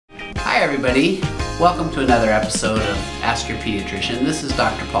Hi everybody, welcome to another episode of Ask Your Pediatrician. This is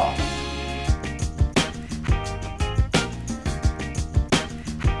Dr. Paul.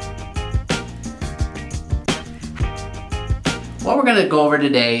 What we're going to go over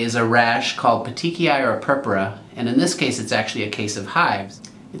today is a rash called Petechiae or Purpura, and in this case it's actually a case of hives.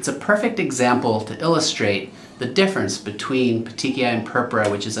 It's a perfect example to illustrate the difference between Petechiae and Purpura,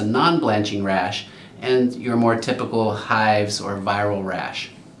 which is a non-blanching rash, and your more typical hives or viral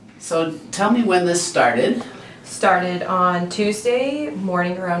rash. So tell me when this started. Started on Tuesday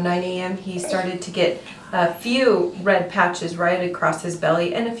morning around 9 a.m. He started to get a few red patches right across his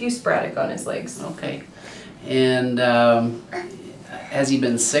belly and a few sporadic on his legs. Okay. And has he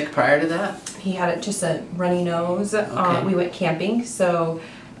been sick prior to that? He had just a runny nose. Okay. We went camping, so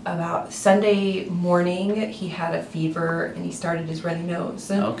about Sunday morning he had a fever and he started his runny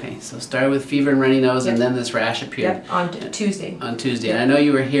nose. Okay, so started with fever and runny nose, Yep. and then this rash appeared. Yep, on Tuesday. On Tuesday. Yep. And I know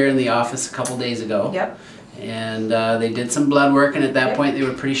you were here in the office a couple days ago. Yep. And they did some blood work, and at that Yep. point they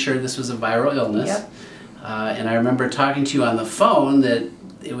were pretty sure this was a viral illness. Yep. And I remember talking to you on the phone that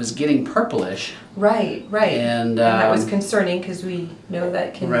it was getting purplish. Right. And that was concerning because we know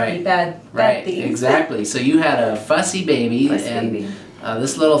that can be bad things. Exactly. So you had a fussy baby,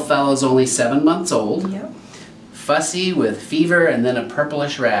 this little fellow's only 7 months old. Yep. Fussy with fever and then a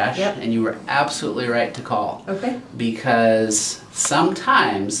purplish rash. Yep. And you were absolutely right to call. Okay. Because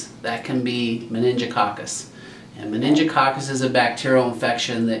sometimes that can be meningococcus. And meningococcus is a bacterial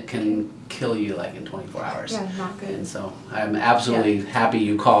infection that can kill you like in 24 hours. Yeah, not good. And so I'm absolutely happy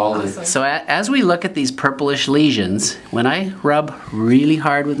you called. Awesome. So as we look at these purplish lesions, when I rub really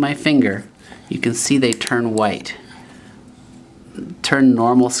hard with my finger, you can see they turn white. Turn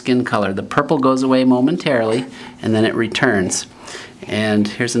normal skin color. The purple goes away momentarily and then it returns. And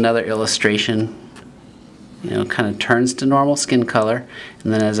here's another illustration. You know, kind of turns to normal skin color,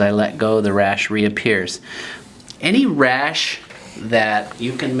 and then as I let go, the rash reappears. Any rash that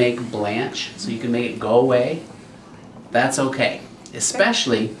you can make blanch, so you can make it go away, that's okay.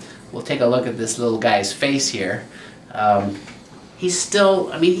 Especially, we'll take a look at this little guy's face here. He's still,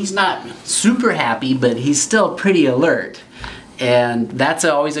 I mean, he's not super happy, but he's still pretty alert. And that's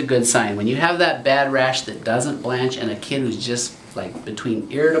always a good sign. When you have that bad rash that doesn't blanch and a kid who's just like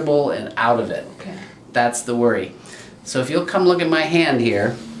between irritable and out of it, Okay. that's the worry. So if you'll come look at my hand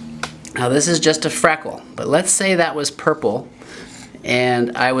here, now this is just a freckle, but let's say that was purple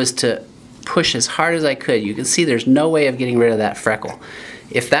and I was to push as hard as I could. You can see there's no way of getting rid of that freckle.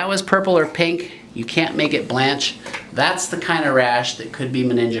 If that was purple or pink, you can't make it blanch. That's the kind of rash that could be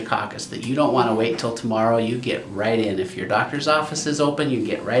meningococcus that you don't want to wait till tomorrow. You get right in. If your doctor's office is open, you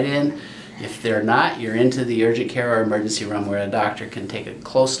get right in. If they're not, you're into the urgent care or emergency room where a doctor can take a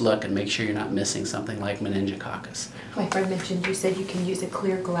close look and make sure you're not missing something like meningococcus. My friend mentioned you said you can use a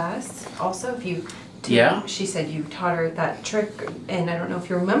clear glass also if you do. Yeah. She said you taught her that trick, and I don't know if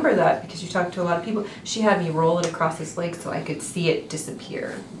you remember that because you talked to a lot of people. She had me roll it across his leg so I could see it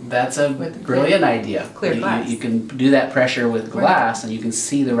disappear. That's a brilliant idea. Clear glass. You can do that pressure with glass and you can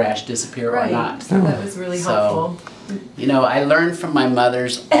see the rash disappear or not. So that was really helpful. You know, I learn from my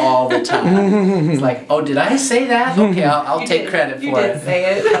mothers all the time. It's like, oh, did I say that? Okay, I'll take credit for it. You did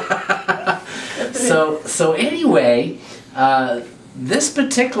say it. So anyway, this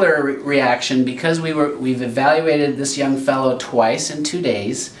particular reaction, because we've evaluated this young fellow twice in 2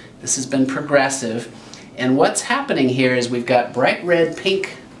 days, this has been progressive, and what's happening here is we've got bright red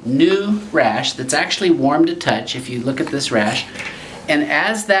pink new rash that's actually warm to touch if you look at this rash. And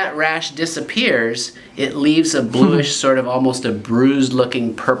as that rash disappears, it leaves a bluish, sort of almost a bruised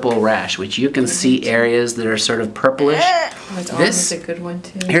looking purple rash, which you can see areas that are sort of purplish. His arm is a good one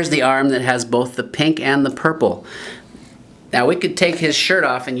too. Here's the arm that has both the pink and the purple. Now we could take his shirt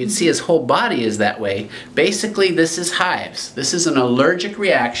off and you'd see his whole body is that way. Basically this is hives. This is an allergic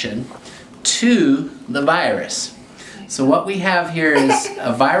reaction to the virus. So what we have here is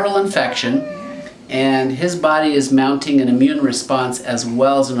a viral infection, and his body is mounting an immune response as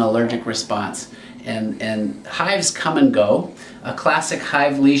well as an allergic response. And hives come and go. A classic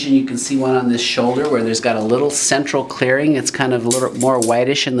hive lesion, you can see one on this shoulder where there's got a little central clearing. It's kind of a little more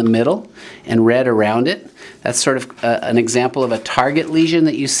whitish in the middle and red around it. That's sort of an example of a target lesion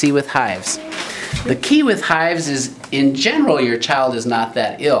that you see with hives. The key with hives is, in general, your child is not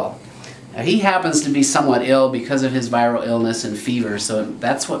that ill. Now, he happens to be somewhat ill because of his viral illness and fever, so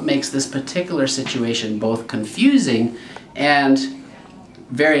that's what makes this particular situation both confusing and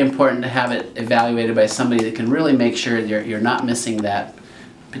very important to have it evaluated by somebody that can really make sure you're not missing that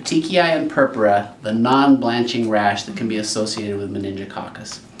Petechiae and Purpura, the non-blanching rash that can be associated with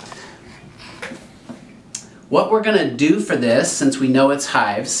meningococcus. What we're going to do for this, since we know it's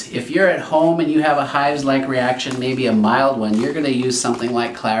hives, if you're at home and you have a hives-like reaction, maybe a mild one, you're going to use something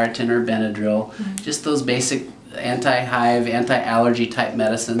like Claritin or Benadryl, just those basic anti-hive, anti-allergy type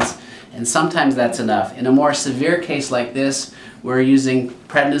medicines, and sometimes that's enough. In a more severe case like this, we're using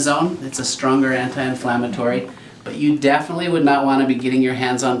prednisone. It's a stronger anti-inflammatory, but you definitely would not want to be getting your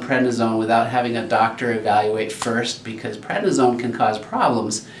hands on prednisone without having a doctor evaluate first, because prednisone can cause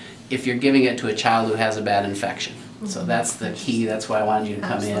problems if you're giving it to a child who has a bad infection. So that's the key. That's why I wanted you to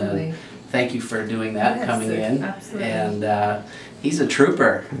come in. And thank you for doing that, coming in. Absolutely. And he's a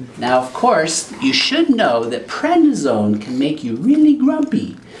trooper. Now, of course, you should know that prednisone can make you really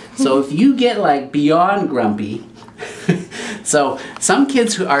grumpy. So if you get like beyond grumpy, so some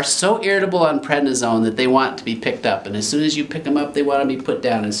kids who are so irritable on prednisone that they want to be picked up, and as soon as you pick them up they want to be put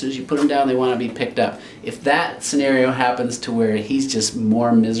down, as soon as you put them down they want to be picked up. If that scenario happens to where he's just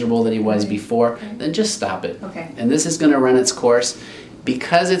more miserable than he was before, then just stop it. And this is going to run its course.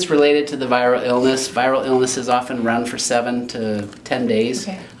 Because it's related to the viral illnesses often run for 7 to 10 days.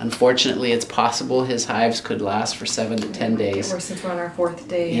 Unfortunately, it's possible his hives could last for 7 to 10 days. Or since we're on our 4th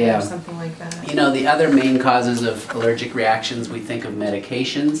day or something like that. You know, the other main causes of allergic reactions, we think of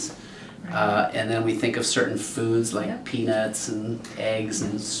medications, and then we think of certain foods like peanuts and eggs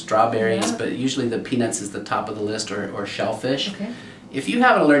and strawberries, but usually the peanuts is the top of the list, or shellfish. If you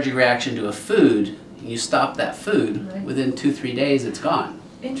have an allergic reaction to a food, you stop that food, within 2-3 days it's gone.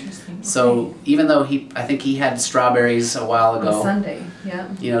 Interesting. So even though I think he had strawberries a while ago. On Sunday,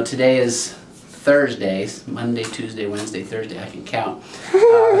 You know, today is Thursday, Monday, Tuesday, Wednesday, Thursday, I can count.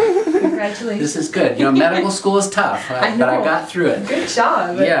 Congratulations. This is good. You know, medical school is tough, but I got through it. Good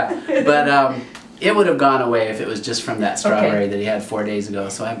job. Yeah, but it would have gone away if it was just from that strawberry that he had 4 days ago.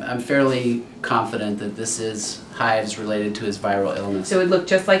 So I'm fairly confident that this is hives related to his viral illness. So it would look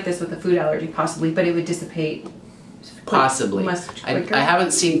just like this with a food allergy, possibly, but it would dissipate. Possibly. I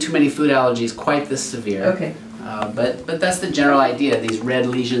haven't seen too many food allergies quite this severe. But that's the general idea. These red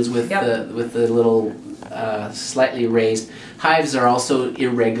lesions with the little slightly raised. Hives are also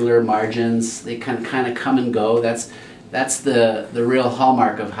irregular margins. They kind of come and go. That's the real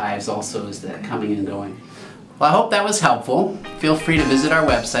hallmark of hives also, is that coming and going. Well, I hope that was helpful. Feel free to visit our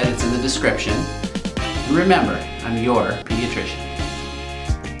website. It's in the description. And remember, I'm your pediatrician.